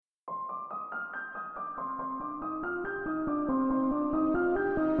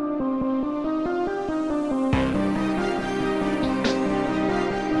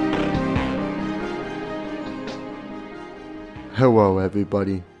Hello,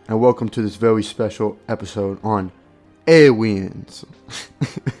 everybody, and welcome to this very special episode on aliens.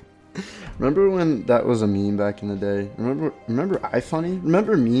 Remember when that was a meme back in the day? Remember iFunny?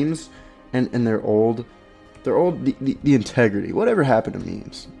 Remember memes? And they're old. The integrity. Whatever happened to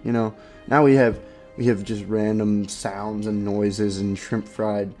memes? You know, now we have just random sounds and noises and shrimp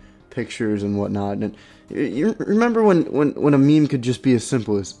fried pictures and whatnot. And you remember when a meme could just be as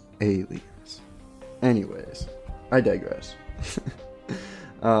simple as aliens? Anyways, I digress.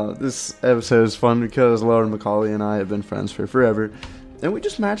 This episode is fun because Lauren McCauley and I have been friends for forever, and we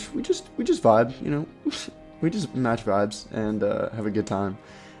just vibe, you know. We just match vibes and have a good time,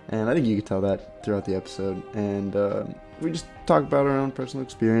 and I think you can tell that throughout the episode. And we just talk about our own personal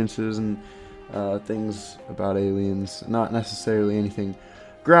experiences and things about aliens. Not necessarily anything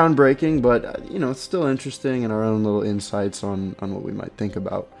groundbreaking, but you know, it's still interesting, and our own little insights on what we might think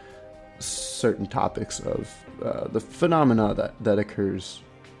about certain topics of the phenomena that occurs,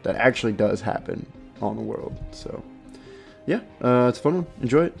 that actually does happen on the world. So yeah, it's a fun one.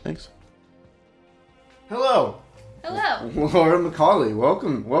 Enjoy it. Thanks. Hello, Lauren McCauley.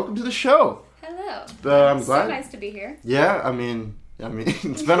 Welcome to the show. Hello. I'm glad. So nice to be here. Yeah, I mean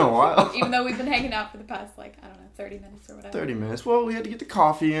it's been a while. Even though we've been hanging out for the past 30 minutes or whatever. 30 minutes. Well, we had to get the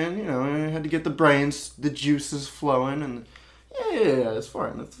coffee in, you know, we had to get the juices flowing, and yeah, it's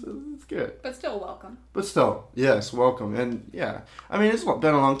fine. It's good. But still, welcome. But still, yes, welcome. And yeah, I mean, it's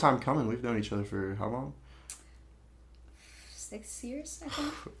been a long time coming. We've known each other for how long? 6 years, I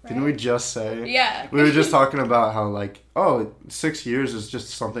think. Right? Didn't we just say? Yeah. We were just talking about how, 6 years is just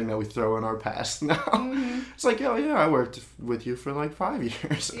something that we throw in our past now. Mm-hmm. It's like, oh yeah, I worked with you for 5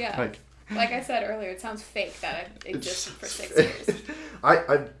 years. Yeah. Like I said earlier, it sounds fake that I've existed for 6 years.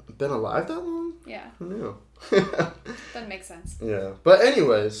 I've been alive that long? Yeah. Who knew? Doesn't make sense. Yeah. But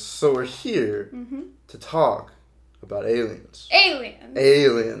anyways, so we're here to talk about aliens.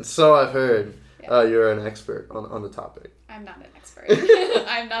 Aliens. So I've heard. Yeah. You're an expert on the topic. I'm not an expert.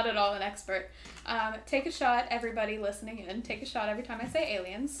 I'm not at all an expert. Take a shot, everybody listening in. Take a shot every time I say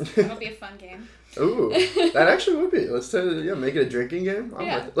aliens. That'll be a fun game. Ooh, that actually would be. Let's make it a drinking game.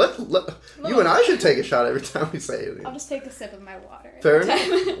 Yeah. You and I should take a shot every time we say aliens. I'll just take a sip of my water. Fair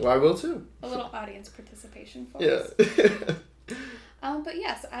enough. Well, I will too. A little audience participation for us. But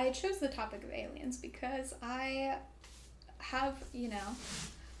yes, I chose the topic of aliens because I have,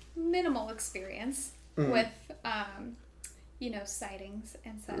 minimal experience with, sightings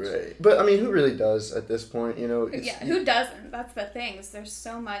and such. Right. But, I mean, who really does at this point, who doesn't? That's the thing. Is there's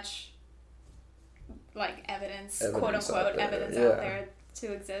so much, evidence quote-unquote, evidence out there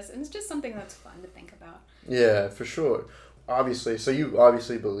to exist. And it's just something that's fun to think about. Yeah, for sure. Obviously. So you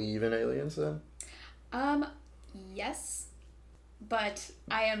obviously believe in aliens, then? Yes. But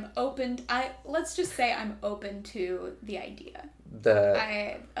I am open... let's just say I'm open to the idea.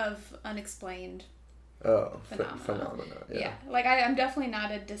 Of unexplained phenomena. Yeah. I'm definitely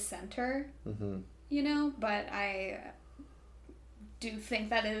not a dissenter, but I do think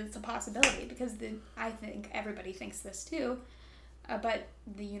that it's a possibility because I think everybody thinks this too, but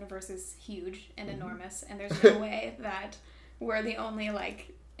the universe is huge and enormous, and there's no way that we're the only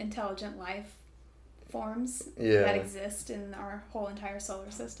intelligent life forms that exist in our whole entire solar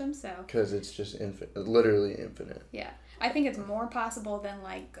system. So because it's just literally infinite. Yeah. I think it's more possible than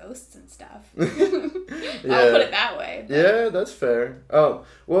ghosts and stuff. I'll put it that way. But. Yeah, that's fair. Oh,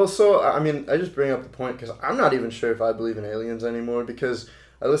 well, so I mean, I just bring up the point because I'm not even sure if I believe in aliens anymore because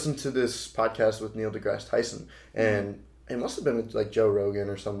I listened to this podcast with Neil deGrasse Tyson, and it must have been with Joe Rogan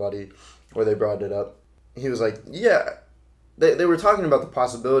or somebody where they brought it up. He was like, yeah. They were talking about the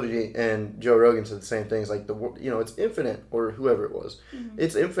possibility, and Joe Rogan said the same things, it's infinite, or whoever it was. Mm-hmm.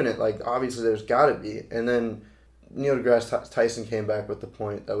 It's infinite, obviously there's got to be. And then Neil deGrasse Tyson came back with the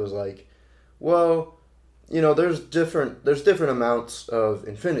point that was well, there's different amounts of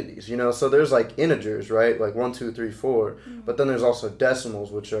infinities, so there's integers, right? 1, 2, 3, 4, but then there's also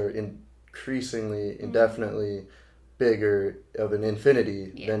decimals, which are increasingly, indefinitely bigger of an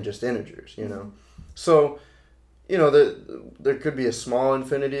infinity than just integers, So... there could be a small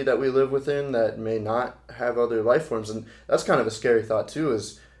infinity that we live within that may not have other life forms. And that's kind of a scary thought, too,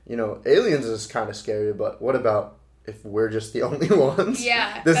 is, aliens is kind of scary, but what about if we're just the only ones?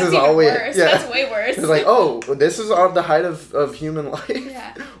 Yeah, this that's is even all worse. Yeah. That's way worse. It's this is on the height of human life.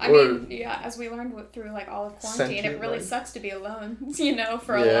 Yeah, as we learned through all of quarantine, it really sucks to be alone,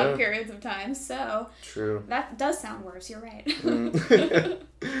 for a long periods of time. So true. That does sound worse. You're right.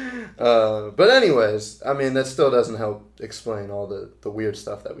 But anyways, I mean, that still doesn't help explain all the weird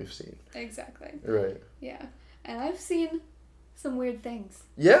stuff that we've seen. Exactly. Right. Yeah, and I've seen some weird things.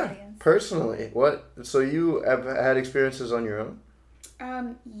 Yeah, personally. What? So you have had experiences on your own?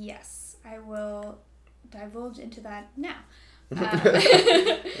 Yes. I will divulge into that now.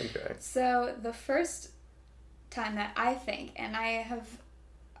 Okay. So the first time that I think, and I have,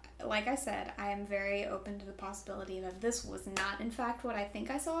 like I said, I am very open to the possibility that this was not, in fact, what I think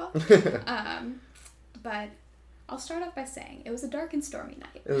I saw. But I'll start off by saying it was a dark and stormy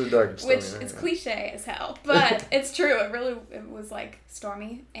night. It was a dark and stormy night. Which is yeah. cliche as hell, but it's true. It was like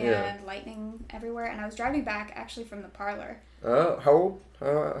stormy and lightning everywhere. And I was driving back actually from the parlor. How old?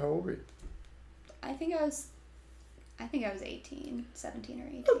 How old were you? I think I was 18, 17 or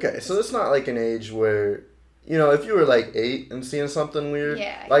 18. Okay, so it's not like an age where, you know, if you were like 8 and seeing something weird.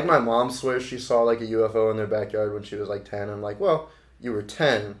 Yeah. Like my mom swears she saw like a UFO in their backyard when she was like 10. I'm like, well, you were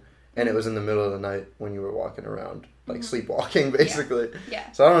 10. And it was in the middle of the night when you were walking around, like sleepwalking, basically.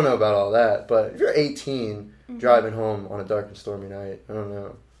 Yeah. So I don't know about all that. But if you're 18, driving home on a dark and stormy night, I don't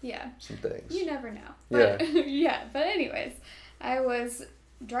know. Yeah. Some things. You never know. But, yeah. But anyways, I was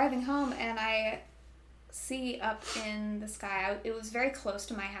driving home and I see up in the sky. It was very close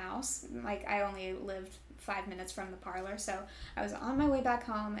to my house. Like, I only lived 5 minutes from the parlor, so I was on my way back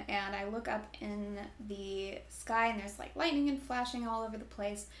home and I look up in the sky and there's like lightning and flashing all over the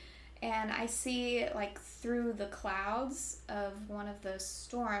place. And I see, like, through the clouds of one of those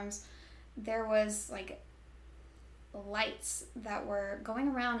storms, there was, like, lights that were going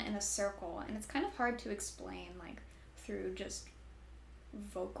around in a circle. And it's kind of hard to explain, like, through just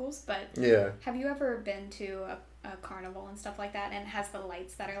vocals. But have you ever been to a carnival and stuff like that? And it has the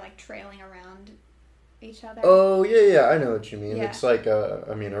lights that are, like, trailing around each other? Oh, yeah, I know what you mean. Yeah. It's like,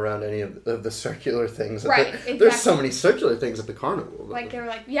 around any of the circular things. Right, exactly. There's so many circular things at the carnival. Like, they were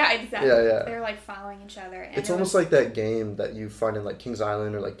like, yeah, exactly. Yeah. They're, like, following each other. And it's almost like that game that you find in, like, Kings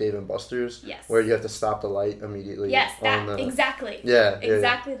Island or, like, Dave & Buster's. Yes. Where you have to stop the light immediately. Yes, exactly. Yeah.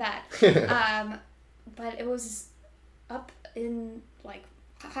 Exactly that. But it was up in, like,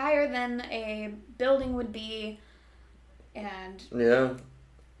 higher than a building would be. And... Yeah.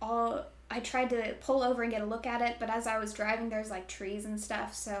 I tried to pull over and get a look at it, but as I was driving, there's, like, trees and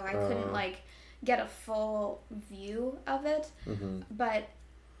stuff, so I couldn't, like, get a full view of it. Mm-hmm. But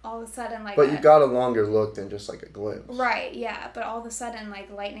all of a sudden, like... But you got a longer look than just, like, a glimpse. Right, yeah. But all of a sudden,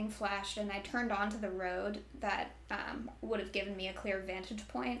 like, lightning flashed, and I turned onto the road that would have given me a clear vantage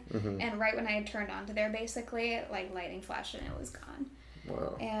point. Mm-hmm. And right when I had turned onto there, basically, like, lightning flashed and it was gone.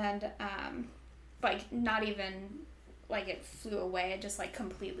 Wow. And, like, not even... like, it flew away. It just, like,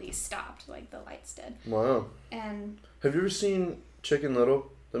 completely stopped, like the lights did. Wow. And... Have you ever seen Chicken Little,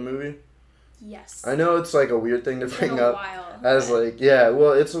 the movie? Yes. I know it's, like, a weird thing to bring up. While, as, like, yeah,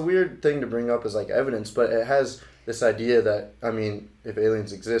 well, it's a weird thing to bring up as, like, evidence, but it has this idea that, I mean, if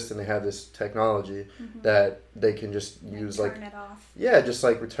aliens exist and they have this technology, that they can just use, like... turn it off. Yeah, just,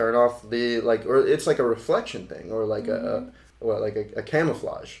 like, turn off the, like, or it's, like, a reflection thing, or, like, a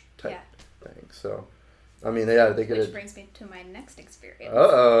camouflage type thing, so... I mean, yeah, they could. Which brings me to my next experience.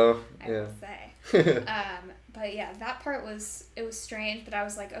 I will say. But yeah, that part was strange, but I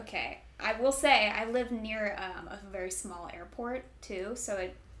was like, okay. I will say I live near a very small airport too, so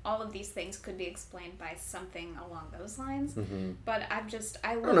all of these things could be explained by something along those lines. Mm-hmm. But I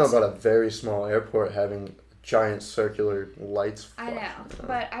don't know about a very small airport having giant circular lights. I know,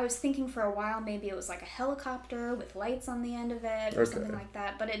 but I was thinking for a while maybe it was like a helicopter with lights on the end of it or something like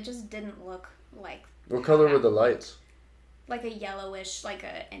that, but it just didn't look like. What color were the lights? Like a yellowish, like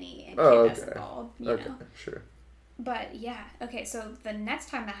any incandescent bulb, you know? Sure. But yeah, okay, so the next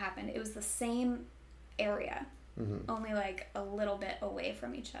time that happened, it was the same area, only like a little bit away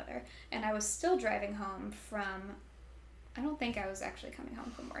from each other. And I was still driving home from, I don't think I was actually coming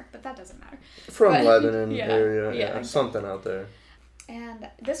home from work, but that doesn't matter. From Lebanon area, something out there. And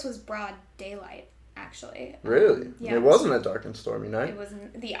this was broad daylight. Actually. Really? Yeah, it wasn't a dark and stormy night. It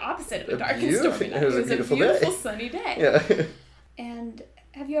wasn't the opposite of a dark and stormy night. It was a beautiful sunny day. Yeah. And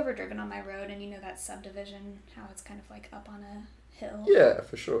have you ever driven on my road and you know that subdivision, how it's kind of like up on a hill? Yeah,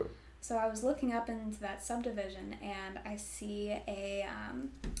 for sure. So I was looking up into that subdivision and I see a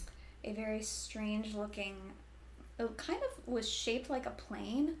very strange looking, it kind of was shaped like a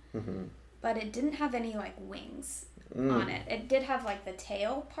plane, but it didn't have any like wings. On it. It did have like the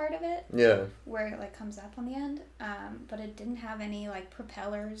tail part of it. Yeah. Where it like comes up on the end. But it didn't have any like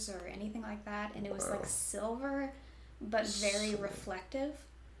propellers or anything like that. And it was like silver, but very reflective.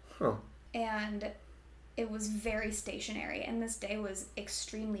 Huh. And it was very stationary. And this day was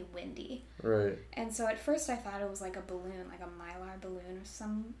extremely windy. Right. And so at first I thought it was like a balloon, like a Mylar balloon or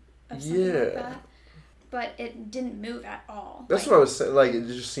something like that. but it didn't move at all. That's what I was saying. Like, it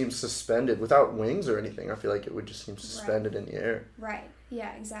just seems suspended without wings or anything. I feel like it would just seem suspended in the air. Right.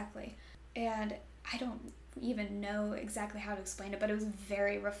 Yeah, exactly. And I don't even know exactly how to explain it, but it was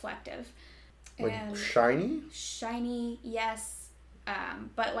very reflective. Like and shiny? Shiny, yes.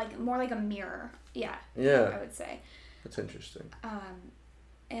 But like more like a mirror. Yeah. Yeah. I would say. That's interesting.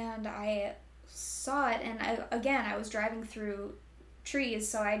 And I saw it, and I was driving through trees,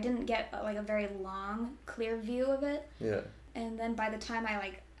 so I didn't get like a very long, clear view of it. Yeah. And then by the time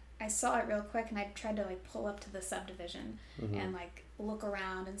I saw it real quick, and I tried to like pull up to the subdivision and like look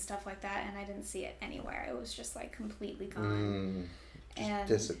around and stuff like that, and I didn't see it anywhere. It was just like completely gone. Just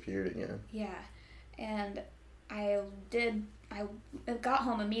disappeared again. Yeah. And I got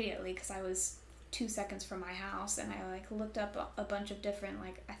home immediately because I was 2 seconds from my house, and I like looked up a bunch of different,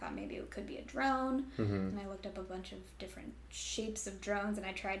 like, I thought maybe it could be a drone, and I looked up a bunch of different shapes of drones, and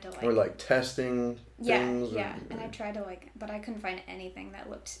I tried to like or like testing things. And I tried to like, but I couldn't find anything that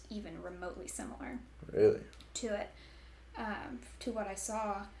looked even remotely similar to it, to what I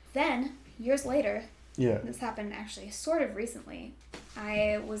saw. Then years later, this happened actually sort of recently.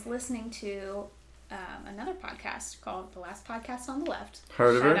 I was listening to another podcast called The Last Podcast on the Left.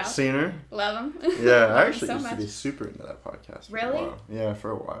 Heard of her? Seen her? Love them. Yeah, I actually used to be super into that podcast. Really? Yeah,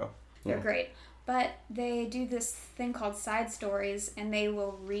 for a while. They're great. But they do this thing called Side Stories, and they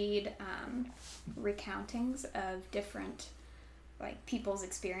will read recountings of different like people's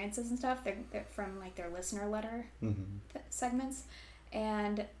experiences and stuff. They're from like their listener letter segments.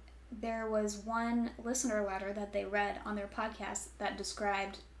 And there was one listener letter that they read on their podcast that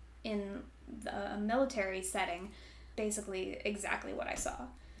described in a military setting basically exactly what I saw.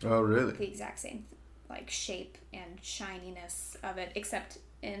 Oh, really? The exact same like shape and shininess of it, except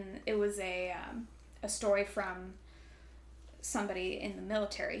it was a story from somebody in the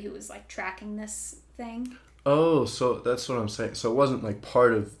military who was like tracking this thing. Oh, so that's what I'm saying. So it wasn't like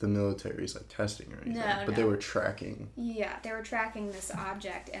part of the military's like testing or anything, but they were tracking. Yeah, they were tracking this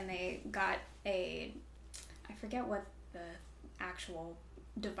object, and they got I forget what the actual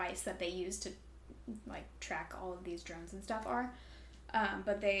device that they use to like track all of these drones and stuff are,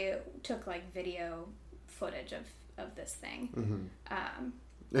 but they took like video footage of this thing.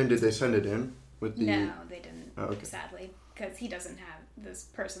 And did they send it in with the? No, they didn't. Sadly, because this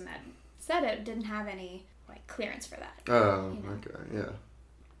person that said it didn't have any like clearance for that. Oh, okay, yeah.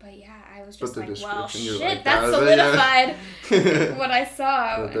 But yeah, I was just like, well, shit, like, that solidified what I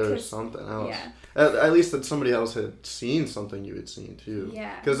saw. But there was something else. Yeah. At least that somebody else had seen something you had seen too.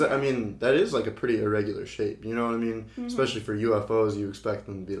 Yeah. Because, I mean, that is like a pretty irregular shape. You know what I mean? Mm-hmm. Especially for UFOs, you expect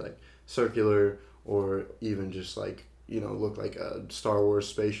them to be like circular or even just like, you know, look like a Star Wars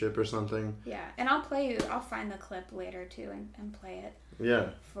spaceship or something. Yeah. And I'll find the clip later too and play it. Yeah.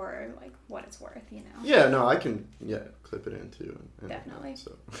 For like what it's worth, you know. Yeah, no, I can clip it in too. Definitely.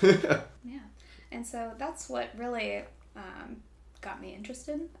 So. Yeah. And so that's what really got me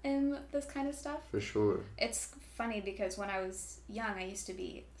interested in this kind of stuff. For sure. It's funny because when I was young, I used to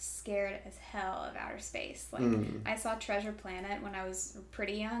be scared as hell of outer space. Like I saw Treasure Planet when I was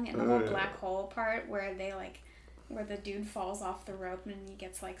pretty young, and the whole black hole part where the dude falls off the rope and he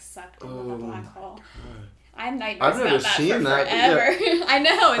gets like sucked into the black hole. God. I have nightmares about that for forever. Yeah. I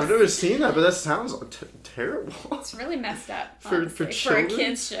know. I've never seen that, but that sounds terrible. It's really messed up for a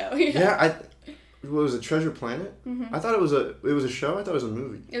kids show. Yeah. What was it, Treasure Planet? Mm-hmm. I thought it was a show. I thought it was a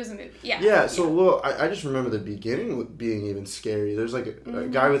movie. It was a movie. Yeah. Yeah. So well, I just remember the beginning being even scary. There's like a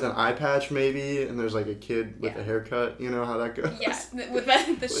guy with an eye patch maybe, and there's like a kid with a haircut. You know how that goes. Yeah, with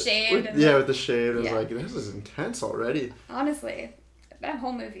the shade. With the shade. I was like, this is intense already. Honestly, that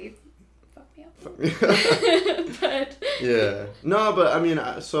whole movie. But yeah, no, but I mean,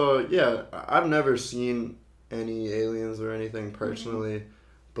 so yeah, I've never seen any aliens or anything personally,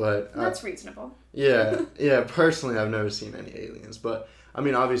 but that's reasonable. Yeah, personally, I've never seen any aliens, but I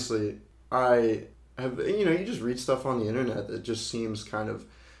mean, obviously, I have. You know, you just read stuff on the internet that just seems kind of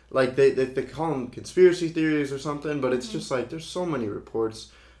like they call them conspiracy theories or something, but it's just like there's so many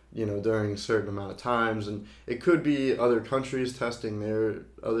reports. You know, during a certain amount of times, and it could be other countries testing their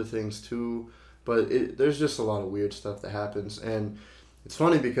other things too. But there's just a lot of weird stuff that happens, and it's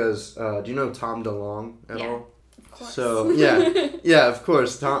funny because do you know Tom DeLonge at all? Of course. So yeah, of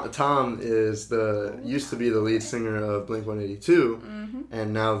course. Tom is used to be the lead singer of Blink-182,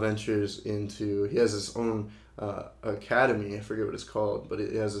 and now ventures into. He has his own academy. I forget what it's called, but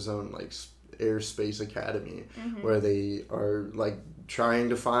he has his own like airspace academy where they are like trying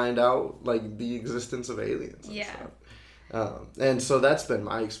to find out like the existence of aliens. And stuff. And so that's been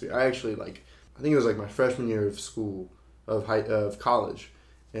my experience. I actually I think it was like my freshman year of school, of college,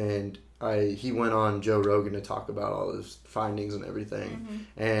 and he went on Joe Rogan to talk about all his findings and everything.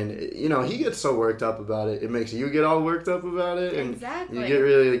 And, he gets so worked up about it. It makes you get all worked up about it. And exactly. You get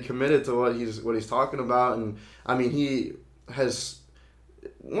really committed to what he's talking about. And, I mean, he has...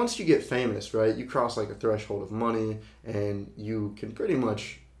 Once you get famous, right, you cross, like, a threshold of money, and you can pretty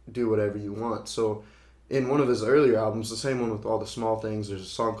much do whatever you want. So... In one of his earlier albums, the same one with all the small things, there's a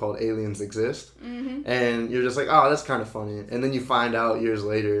song called Aliens Exist. And you're just like, oh, that's kind of funny. And then you find out years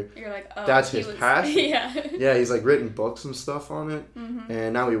later, you're like, oh, that's his passion. Yeah, he's like written books and stuff on it.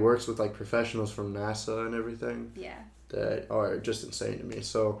 And now he works with like professionals from NASA and everything. Yeah. That are just insane to me.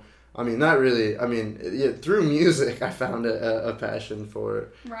 So, I mean, through music, I found a passion for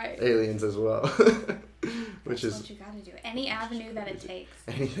aliens as well. Which is what you gotta do. Any avenue that it takes.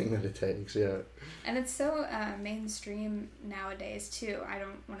 Anything that it takes, yeah. And it's so mainstream nowadays too. I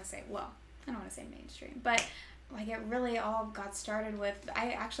don't want to say mainstream, but like it really all got started with. I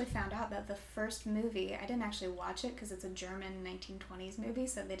actually found out that the first movie, I didn't actually watch it because it's a German 1920s movie,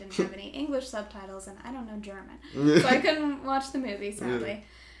 so they didn't have any English subtitles, and I don't know German, so I couldn't watch the movie sadly. Yeah.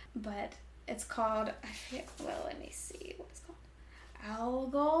 But it's called. Let me see what it's called.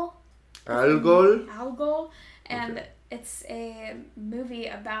 Algol. And it's a movie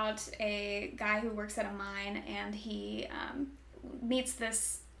about a guy who works at a mine, and he meets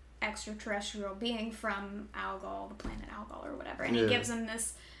this extraterrestrial being from Algol, the planet Algol or whatever, and he gives him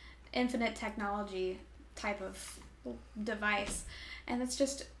this infinite technology type of device. And it's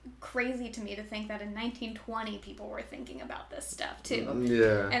just crazy to me to think that in 1920 people were thinking about this stuff too.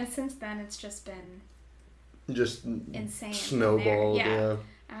 Yeah. And since then it's just been insane. Snowballed. Yeah.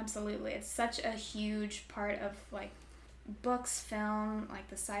 Absolutely. It's such a huge part of like books, film, like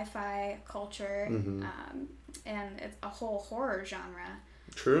the sci-fi culture, and it's a whole horror genre.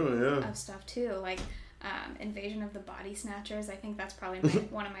 True, yeah. Of stuff too, like Invasion of the Body Snatchers. I think that's probably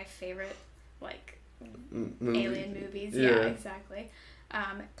one of my favorite like alien movies. Yeah, exactly.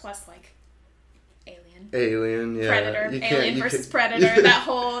 Plus like Alien, yeah. Predator, Alien versus Predator, that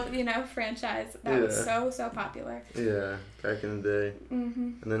whole, franchise. That was so popular. Yeah, back in the day.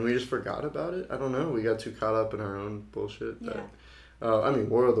 And then we just forgot about it. I don't know. We got too caught up in our own bullshit. Yeah.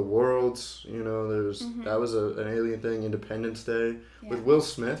 War of the Worlds, there's that was an alien thing. Independence Day with Will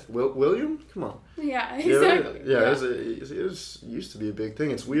Smith. William? Come on. Yeah, exactly. It was used to be a big thing.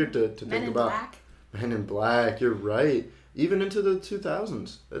 It's weird to think about. Black. Men in Black, you're right. Even into the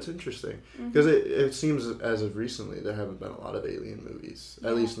 2000s. That's interesting. Because it seems as of recently there haven't been a lot of alien movies.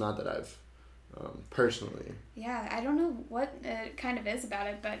 At least not that I've personally. Yeah, I don't know what it kind of is about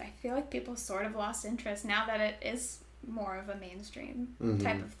it, but I feel like people sort of lost interest now that it is more of a mainstream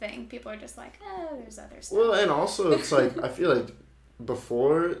type of thing. People are just like, there's other stuff. Well, and also it's like, I feel like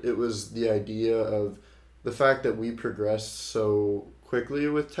before it was the idea of the fact that we progressed so quickly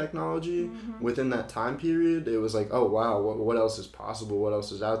with technology within that time period. It was like, oh wow, what else is possible, what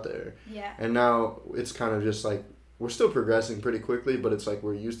else is out there? Yeah. And now it's kind of just like we're still progressing pretty quickly, but it's like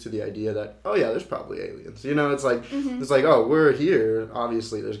we're used to the idea that, oh yeah, there's probably aliens, it's like it's like, oh, we're here,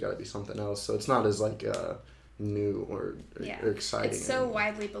 obviously there's got to be something else. So it's not as like new or exciting it's so anymore.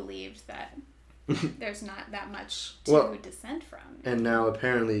 Widely believed that there's not that much to descend from. And now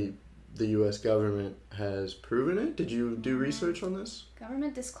apparently the U.S. government has proven it. Did you do research on this?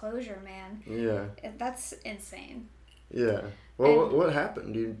 Government disclosure, man. Yeah. That's insane. Yeah. Well, what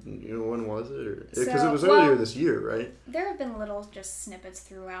happened? Do you know when was it? Because it was earlier this year, right? There have been little just snippets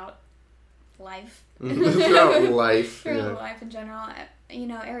throughout life. Throughout life. Throughout life in general.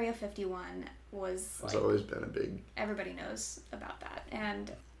 Area 51 was it's always been a big... Everybody knows about that. And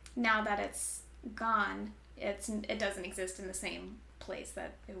now that it's gone, it doesn't exist in the same place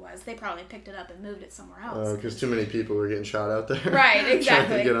that it was. They probably picked it up and moved it somewhere else. Because too many people were getting shot out there. Right,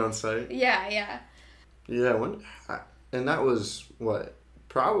 exactly. Trying to get on site. Yeah. Yeah, and that was,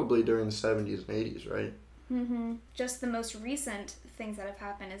 probably during the 70s and 80s, right? Just the most recent things that have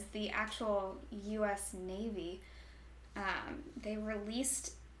happened is the actual U.S. Navy. They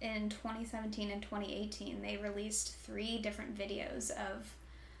released in 2017 and 2018, they released 3 different videos of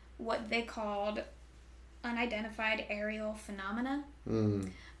what they called unidentified aerial phenomena.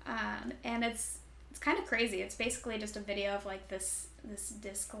 And it's kind of crazy. It's basically just a video of like this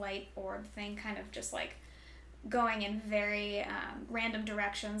disc light orb thing kind of just like going in very random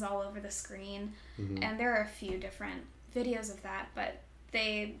directions all over the screen. And there are a few different videos of that, but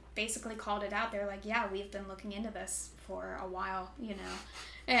they basically called it out. They're like, yeah, we've been looking into this for a while,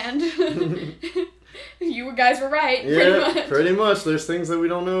 and you guys were right. Yeah, pretty much. There's things that we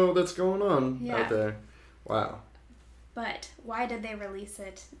don't know that's going on out there. Wow. But why did they release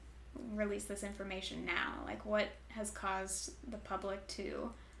this information now? Like, what has caused the public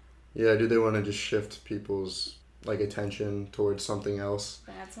to Yeah, do they want to just shift people's attention towards something else?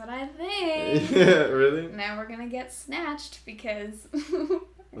 That's what I think. Yeah, really? Now we're gonna get snatched because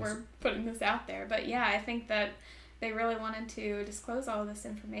we're putting this out there. But yeah, I think that they really wanted to disclose all this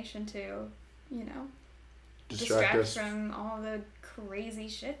information to, distract us from all the crazy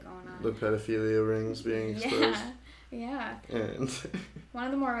shit going on. The pedophilia rings being exposed. Yeah. And one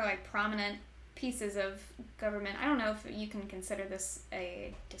of the more prominent pieces of government, I don't know if you can consider this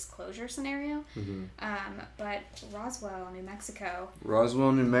a disclosure scenario, but Roswell, New Mexico.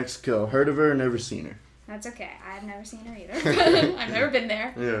 Roswell, New Mexico. Heard of her, never seen her. That's okay. I've never seen her either. I've never been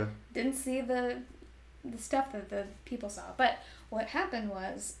there. Yeah. Didn't see the stuff that the people saw. But what happened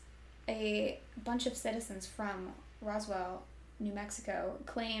was a bunch of citizens from Roswell, New Mexico,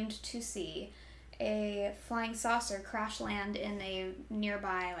 claimed to see a flying saucer crash land in a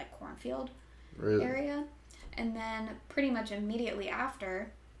nearby cornfield area. And then pretty much immediately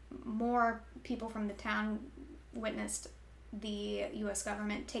after, more people from the town witnessed the U.S.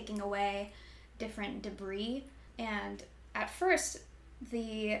 government taking away different debris. And at first,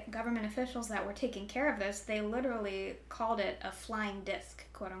 the government officials that were taking care of this, they literally called it a flying disc,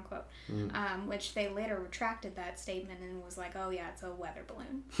 quote unquote, which they later retracted that statement and was like, oh yeah, it's a weather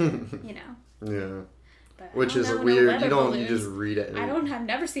balloon, Yeah. But which is weird. You just read it. I've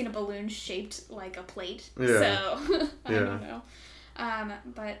never seen a balloon shaped like a plate, so I don't know.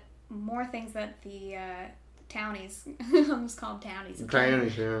 But more things that the townies, I'll just call them townies.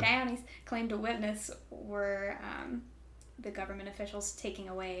 Townies claimed to witness were the government officials taking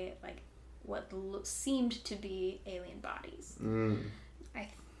away what seemed to be alien bodies. I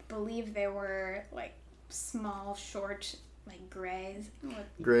believe they were small, short,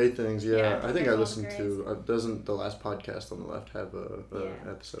 gray things. Yeah, I think I listened to. Doesn't the last podcast on the left have a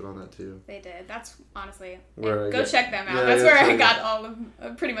episode on that too? They did. That's honestly check them out. That's where I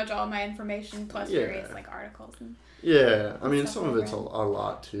got pretty much all my information plus various articles. I mean, some of it's a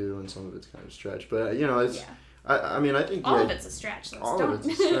lot too, and some of it's kind of stretch. But it's. I think all of it's a stretch. All of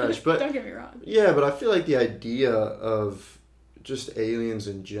it's a stretch, but don't get me wrong. Yeah, but I feel like the idea of just aliens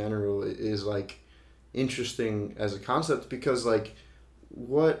in general is interesting as a concept because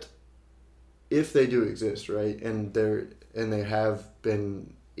what if they do exist, right? And they have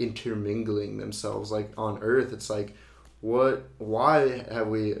been intermingling themselves on Earth. It's why have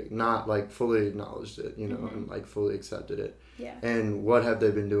we not fully acknowledged it, and fully accepted it? Yeah. And what have they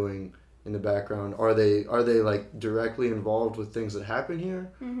been doing in the background? Are they directly involved with things that happen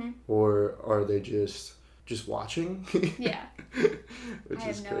here, or are they just watching? Yeah. Which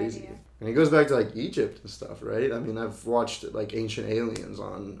is crazy. Idea. And it goes back to Egypt and stuff, right? I mean, I've watched Ancient Aliens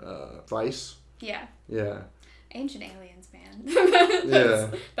on Vice. Yeah. Yeah. Ancient Aliens,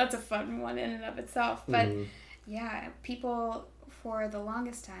 man. That's a fun one in and of itself. But yeah, people for the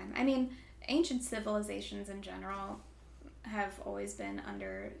longest time. I mean, ancient civilizations in general have always been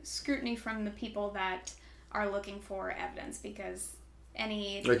under scrutiny from the people that are looking for evidence because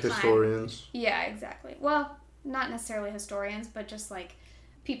any historians. Yeah, exactly. Well, not necessarily historians, but just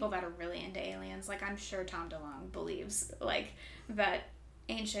people that are really into aliens. I'm sure Tom DeLonge believes that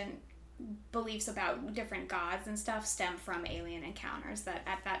ancient beliefs about different gods and stuff stem from alien encounters that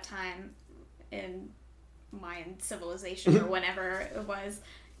at that time in Mayan civilization or whenever it was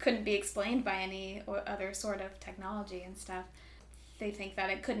couldn't be explained by any other sort of technology and stuff. They think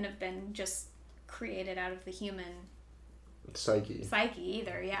that it couldn't have been just created out of the human psyche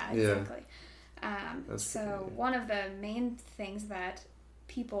either. Yeah, exactly. So one of the main things that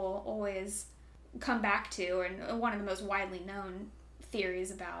people always come back to, and one of the most widely known theories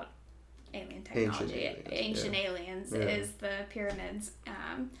about alien technology, ancient aliens, is the pyramids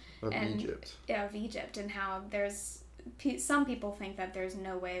of Egypt. Of Egypt, and how there's some people think that there's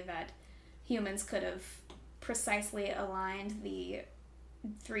no way that humans could have precisely aligned the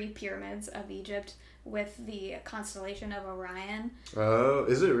 3 pyramids of Egypt with the constellation of Orion. Oh,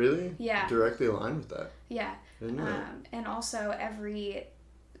 is it really? Yeah. Directly aligned with that? Yeah. And also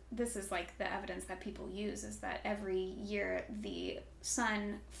this is the evidence that people use, is that every year the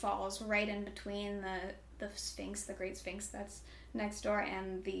sun falls right in between the Sphinx, the Great Sphinx that's next door,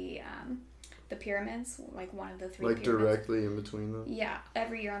 and the pyramids, one of the 3 pyramids. Directly in between them? Yeah,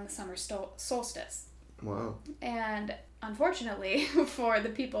 every year on the summer solstice. Wow. And unfortunately, for the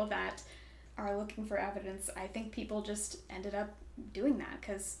people that are looking for evidence, I think people just ended up doing that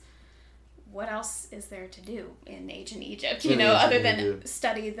because what else is there to do in ancient Egypt, other than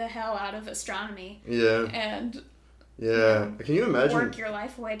study the hell out of astronomy? Yeah. And can you imagine work your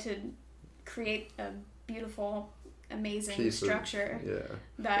life away to create a beautiful, amazing structure?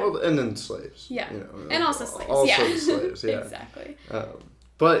 And then slaves. Yeah. And also slaves. Slaves. Yeah. Exactly.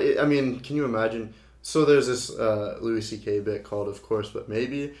 But, I mean, can you imagine? So there's this Louis C.K. bit called Of Course But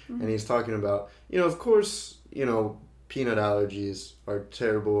Maybe, and he's talking about, of course, peanut allergies are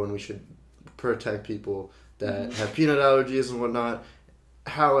terrible and we should protect people that have peanut allergies and whatnot.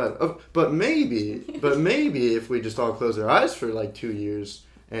 However, but maybe if we just all close our eyes for like 2 years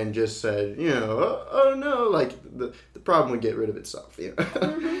and just said, oh no, like the problem would get rid of itself.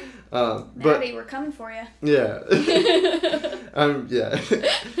 Maddie, we're coming for you. Yeah. Yeah.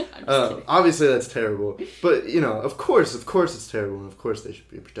 Obviously that's terrible, but of course it's terrible, and of course they should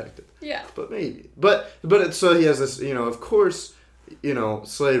be protected. Yeah. But maybe, so he has this, of course,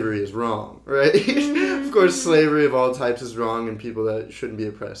 slavery is wrong, right? Of course, slavery of all types is wrong, and people that shouldn't be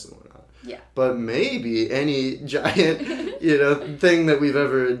oppressed and whatnot. Yeah. But maybe any giant, thing that we've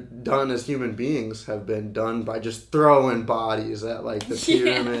ever done as human beings have been done by just throwing bodies at like the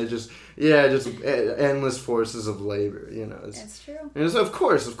pyramid, just endless forces of labor. That's true. And of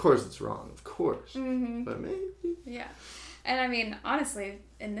course, it's wrong. Of course. Mm-hmm. But maybe. Yeah, and I mean, honestly,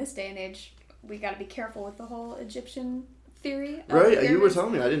 in this day and age, we got to be careful with the whole Egyptian theory. Right, you were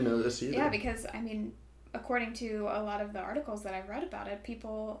telling me. I didn't know this either. Yeah, because I mean, according to a lot of the articles that I've read about it,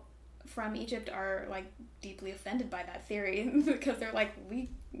 people from Egypt are like deeply offended by that theory because they're like,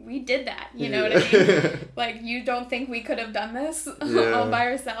 we did that, you know what I mean? Like, you don't think we could have done this all by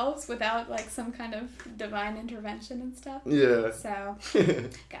ourselves without like some kind of divine intervention and stuff? Yeah. So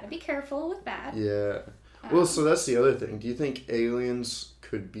gotta be careful with that. Yeah. Well, so that's the other thing. Do you think aliens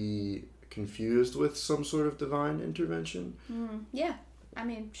could be confused with some sort of divine intervention? Yeah. I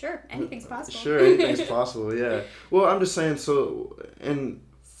mean, sure, anything's possible. Sure, anything's possible, yeah. Well, I'm just saying, and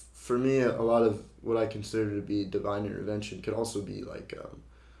for me, a lot of what I consider to be divine intervention could also be like,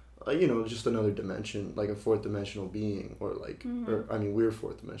 just another dimension, like a fourth dimensional being, or like, we're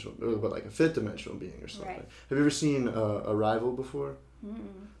fourth dimensional, but like a fifth dimensional being or something. Right. Have you ever seen Arrival before?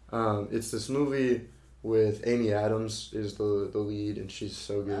 It's this movie with Amy Adams is the lead, and she's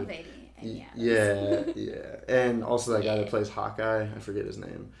so good. Love Amy Adams. Yeah. And also that guy that plays Hawkeye, I forget his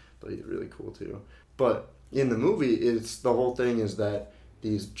name, but he's really cool too. But in the movie, the whole thing is that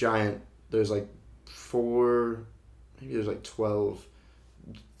these giant, there's like 12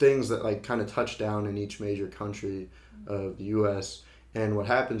 things that like kind of touch down in each major country of the U.S. And what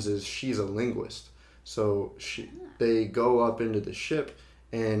happens is she's a linguist. So they go up into the ship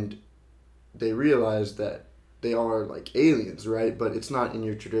and they realize that they are like aliens, right? But it's not in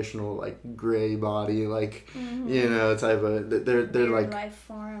your traditional like gray body, like type of. They're like life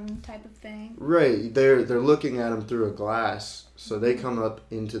form type of thing. Right. They're looking at them through a glass. So they come up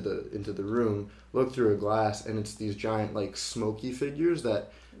into the room, look through a glass, and it's these giant like smoky figures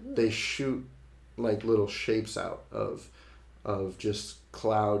that they shoot like little shapes out of just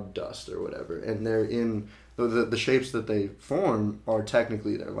cloud dust or whatever, and they're in. The shapes that they form are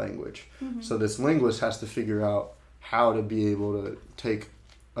technically their language. So this linguist has to figure out how to be able to take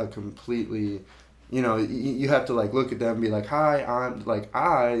a completely, you have to like look at them and be like, hi, I'm like,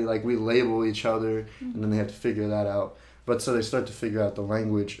 we label each other, and then they have to figure that out. But so they start to figure out the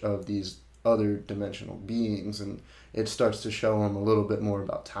language of these other dimensional beings, and it starts to show them a little bit more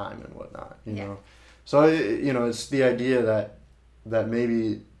about time and whatnot, you know? So, it's the idea that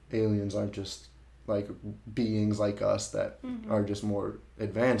maybe aliens aren't just like beings like us that are just more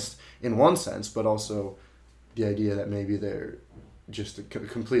advanced in one sense, but also the idea that maybe they're just a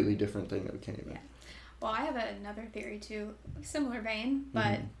completely different thing that we can't even. Yeah. Well, I have another theory too, similar vein,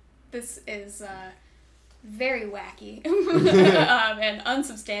 but this is very wacky and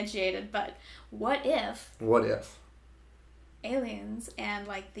unsubstantiated. But what if aliens and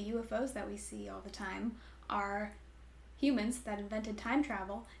like the UFOs that we see all the time are humans that invented time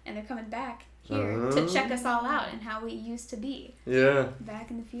travel, and they're coming back here to check us all out and how we used to be back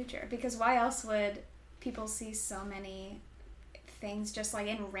in the future? Because why else would people see so many things just like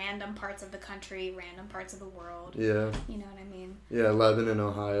in random parts of the country, random parts of the world? Yeah. You know what I mean? Yeah, Lebanon,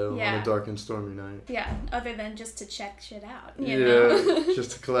 Ohio, on a dark and stormy night. Yeah, other than just to check shit out. You know?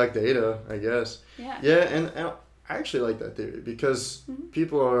 Just to collect data, I guess. Yeah. Yeah, and I actually like that theory because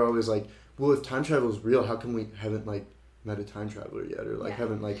people are always like, well, if time travel is real, how come we haven't like met a time traveler yet, or like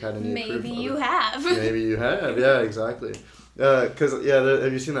haven't like had any proof of it? Maybe you have. Maybe you have. Yeah, exactly. Because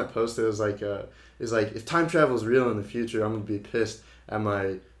have you seen that post? It was like if time travel is real in the future, I'm gonna be pissed at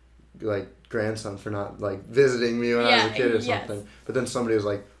my like grandson for not like visiting me when I was a kid or something. Yes. But then somebody was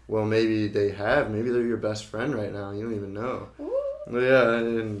like, well, maybe they have. Maybe they're your best friend right now. You don't even know. Ooh. Yeah,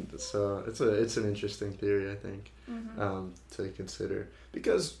 and so it's an interesting theory, I think, to consider,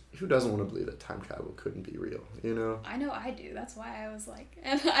 because who doesn't want to believe that time travel couldn't be real, you know? I know I do. That's why I was like,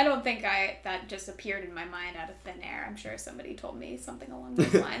 and I don't think that just appeared in my mind out of thin air. I'm sure somebody told me something along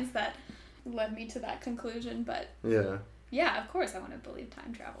those lines that led me to that conclusion, but yeah, of course I want to believe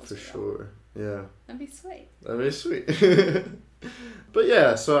time travel is real. For sure, yeah. That'd be sweet. That'd be sweet. But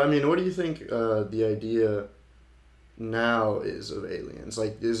yeah, so I mean, what do you think the idea now is of aliens?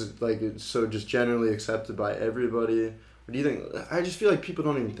 Like, is it like it's so just generally accepted by everybody? Or do you think, I just feel like people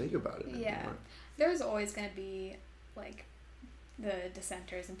don't even think about it anymore. Yeah, there's always going to be like the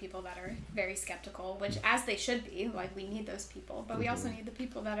dissenters and people that are very skeptical, which as they should be. Like, we need those people, but we also need the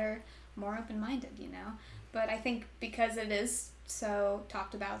people that are more open-minded, you know? But I think because it is so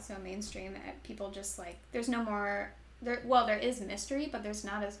talked about, so mainstream, that people just like, there's no more there is mystery, but there's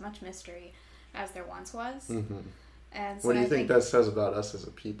not as much mystery as there once was. And so what do you think that says about us as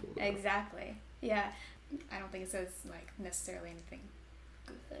a people, though? Exactly. Yeah. I don't think it says like necessarily anything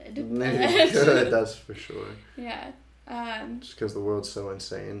good. Good, that's for sure. Yeah. Just because the world's so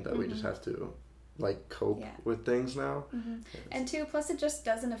insane that we just have to like cope with things now. And two, plus it just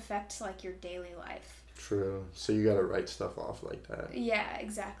doesn't affect like your daily life. True. So you gotta write stuff off like that. Yeah,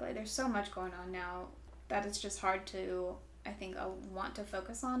 exactly. There's so much going on now that it's just hard to, I think, want to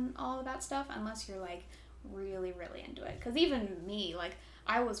focus on all of that stuff unless you're like really, really into it. Because even me, like,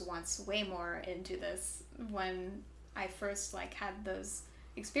 I was once way more into this when I first like had those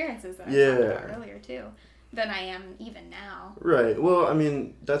experiences that I talked about earlier too, than I am even now. Right. Well, I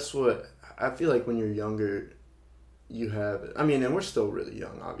mean, that's what I feel like when you're younger, you have, I mean, and we're still really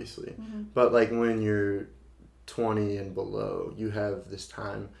young, obviously, but like when you're 20 and below, you have this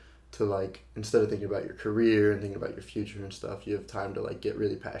time to like, instead of thinking about your career and thinking about your future and stuff, you have time to like get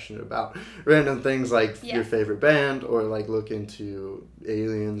really passionate about random things like your favorite band, or like look into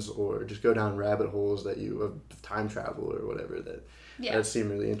aliens, or just go down rabbit holes that you of time travel or whatever that seem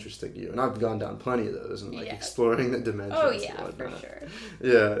really interesting to you. And I've gone down plenty of those and like exploring the dimensions. Oh yeah, for sure.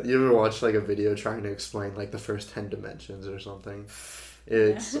 Yeah, you ever watch like a video trying to explain like the first 10 dimensions or something?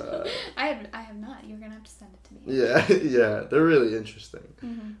 It's I have not. You're gonna have to send it to me. Yeah, they're really interesting.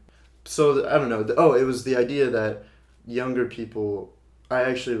 So I don't know. It was the idea that younger people. I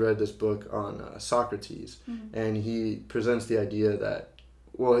actually read this book on Socrates, and he presents the idea that,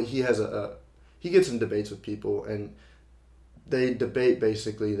 well, he has he gets in debates with people, and they debate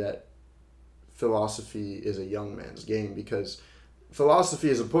basically that philosophy is a young man's game, because philosophy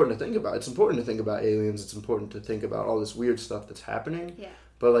is important to think about. It's important to think about aliens. It's important to think about all this weird stuff that's happening. Yeah.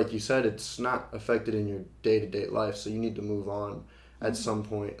 But like you said, it's not affected in your day-to-day life, so you need to move on at some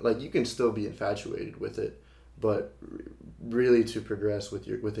point. Like, you can still be infatuated with it, but really to progress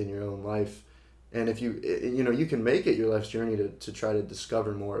within your own life. And if you can make it your life's journey to try to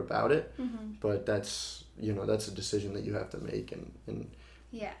discover more about it, but that's a decision that you have to make and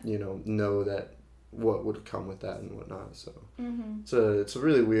know that what would come with that and whatnot. So it's a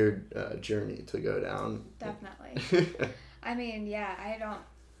really weird journey to go down. Definitely. I mean,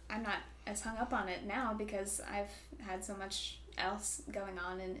 I'm not as hung up on it now because I've had so much else going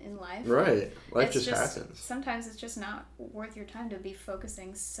on in life. Right. Life just happens. Sometimes it's just not worth your time to be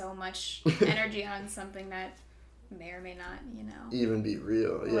focusing so much energy on something that may or may not, even be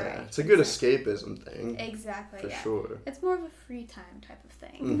real. Yeah. Right. It's a good escapism thing. Exactly. For sure. It's more of a free time type of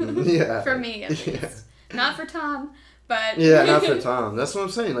thing. Yeah. For me, at least. Not for Tom, but... Yeah, not for Tom. That's what I'm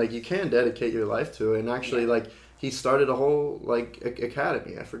saying. Like, you can dedicate your life to it. And actually, like, he started a whole, like,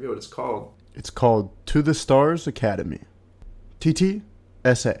 academy. I forget what it's called. It's called To the Stars Academy.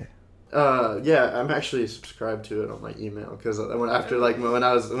 TTSA. Yeah, I'm actually subscribed to it on my email, because when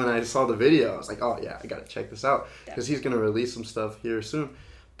I saw the video, I was like, oh yeah, I gotta check this out, because he's gonna release some stuff here soon.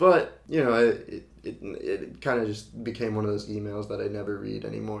 But it kind of just became one of those emails that I never read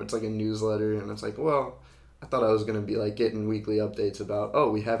anymore. It's like a newsletter, and it's like, well, I thought I was gonna be like getting weekly updates about, oh,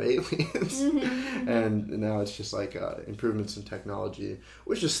 we have aliens, and now it's just like improvements in technology,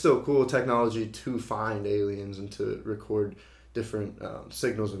 which is still cool technology to find aliens and to record different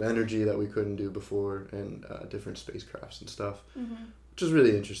signals of energy that we couldn't do before, and different spacecrafts and stuff, which is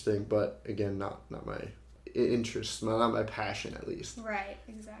really interesting. But again, not my interest, not my passion, at least. Right,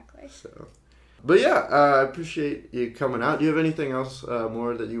 exactly. So, but yeah, I appreciate you coming out. Do you have anything else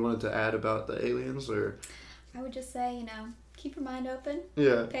more that you wanted to add about the aliens, or? I would just say, keep your mind open.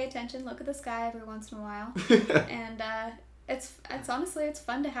 Yeah. Pay attention. Look at the sky every once in a while, and it's honestly, it's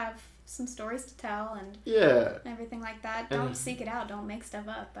fun to have some stories to tell and everything like that. Don't seek it out. Don't make stuff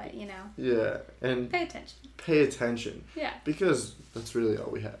up, but Yeah, and pay attention. Pay attention. Yeah. Because that's really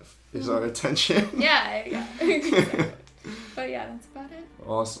all we have is our attention. Yeah. Exactly. But yeah, that's about it.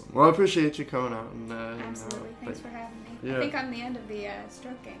 Awesome. Well, I appreciate you coming out. And, absolutely. Thanks for having me. Yeah. I think I'm the end of the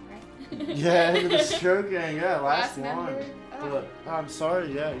stroke gang, right? Yeah, end of the stroke gang. Yeah, last one. Oh. But I'm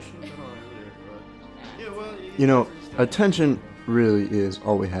sorry. Yeah, you should have been on earlier. But yeah, well, you know, attention really is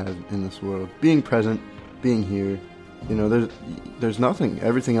all we have in this world. Being present, being here. You know, there's nothing.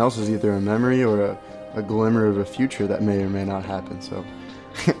 Everything else is either a memory or a glimmer of a future that may or may not happen. So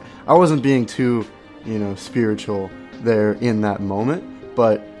I wasn't being too, spiritual there in that moment,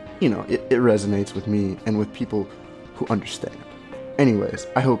 but, it resonates with me and with people who understand. Anyways,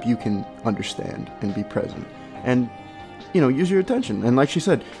 I hope you can understand and be present and, use your attention. And like she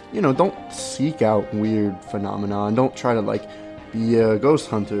said, don't seek out weird phenomena and don't try to, be a ghost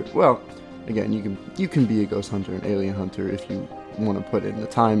hunter. Well, again, you can be a ghost hunter, an alien hunter, if you want to put in the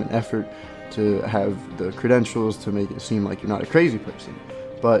time and effort to have the credentials to make it seem like you're not a crazy person.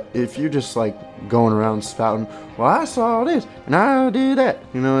 But if you're just going around spouting, well, I saw this and I did that,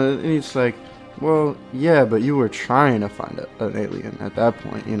 it's like, well, yeah, but you were trying to find an alien at that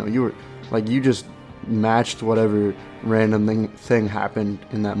point. You were you just matched whatever random thing happened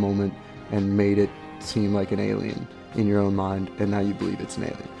in that moment and made it seem like an alien in your own mind, and now you believe it's an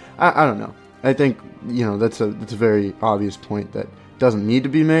alien. I don't know. I think, that's a very obvious point that doesn't need to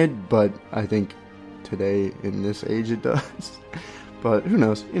be made, but I think today in this age it does. But who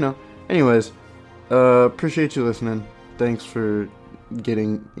knows, Anyways, appreciate you listening. Thanks for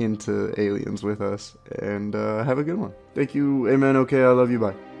getting into aliens with us, and have a good one. Thank you. Amen. Okay, I love you.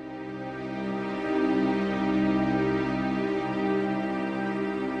 Bye.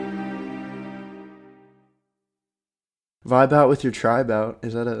 Vibe out with your tribe out.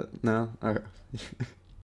 Is that a... No? Okay.